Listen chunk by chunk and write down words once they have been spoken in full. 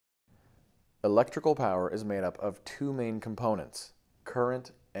Electrical power is made up of two main components, current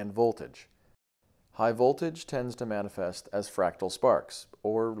and voltage. High voltage tends to manifest as fractal sparks,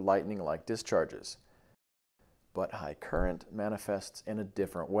 or lightning-like discharges. But high current manifests in a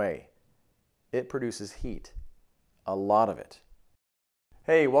different way. It produces heat. A lot of it.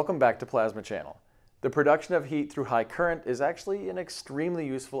 Hey, welcome back to Plasma Channel. The production of heat through high current is actually an extremely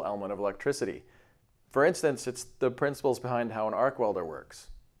useful element of electricity. For instance, it's the principles behind how an arc welder works.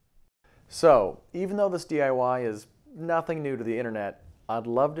 So, even though this DIY is nothing new to the internet, I'd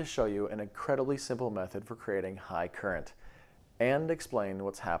love to show you an incredibly simple method for creating high current and explain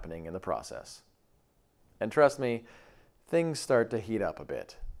what's happening in the process. And trust me, things start to heat up a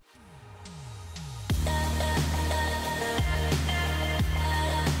bit.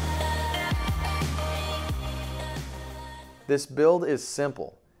 This build is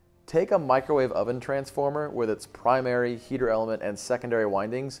simple. Take a microwave oven transformer with its primary heater element and secondary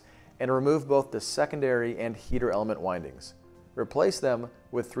windings and remove both the secondary and heater element windings. Replace them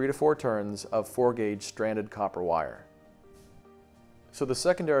with 3 to 4 turns of 4-gauge stranded copper wire. So the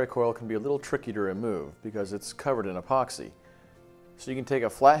secondary coil can be a little tricky to remove because it's covered in epoxy. So you can take a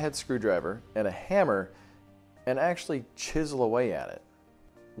flathead screwdriver and a hammer and actually chisel away at it.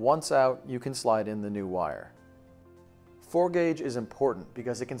 Once out, you can slide in the new wire. 4-gauge is important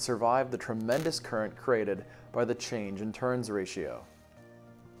because it can survive the tremendous current created by the change in turns ratio.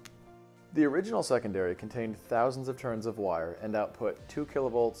 The original secondary contained thousands of turns of wire and output 2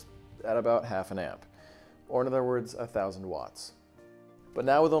 kilovolts at about half an amp, or in other words, 1,000 watts. But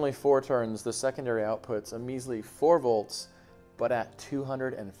now with only 4 turns, the secondary outputs a measly 4 volts, but at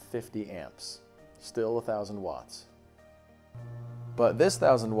 250 amps, still 1,000 watts. But this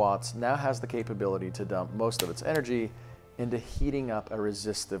 1,000 watts now has the capability to dump most of its energy into heating up a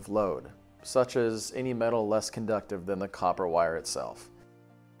resistive load, such as any metal less conductive than the copper wire itself.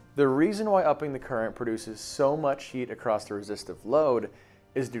 The reason why upping the current produces so much heat across the resistive load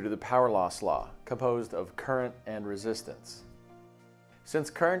is due to the power loss law, composed of current and resistance. Since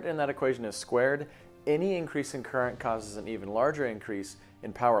current in that equation is squared, any increase in current causes an even larger increase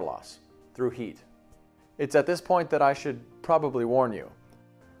in power loss through heat. It's at this point that I should probably warn you.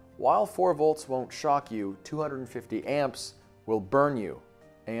 While 4 volts won't shock you, 250 amps will burn you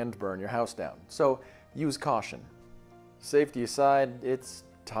and burn your house down. So use caution. Safety aside, it's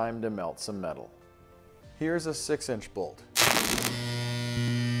time to melt some metal. Here's a 6-inch bolt.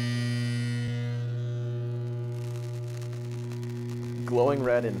 Glowing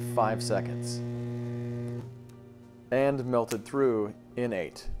red in 5 seconds. And melted through in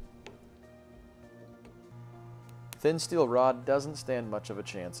 8. Thin steel rod doesn't stand much of a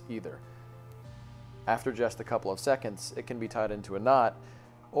chance either. After just a couple of seconds, it can be tied into a knot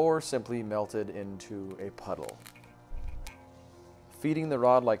or simply melted into a puddle. Feeding the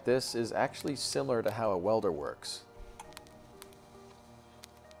rod like this is actually similar to how a welder works.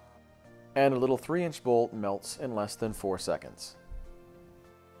 And a little 3-inch bolt melts in less than 4 seconds.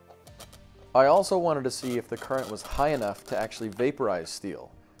 I also wanted to see if the current was high enough to actually vaporize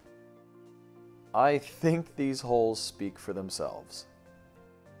steel. I think these holes speak for themselves.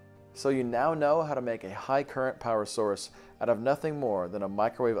 So you now know how to make a high current power source out of nothing more than a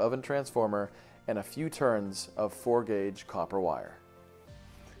microwave oven transformer and a few turns of 4-gauge copper wire.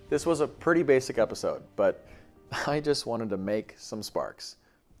 This was a pretty basic episode, but I just wanted to make some sparks.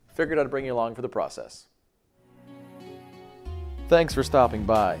 Figured I'd bring you along for the process. Thanks for stopping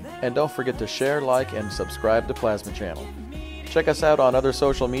by, and don't forget to share, like, and subscribe to Plasma Channel. Check us out on other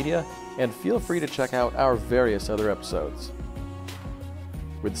social media, and feel free to check out our various other episodes.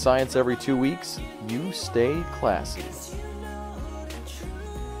 With science every 2 weeks, you stay classy.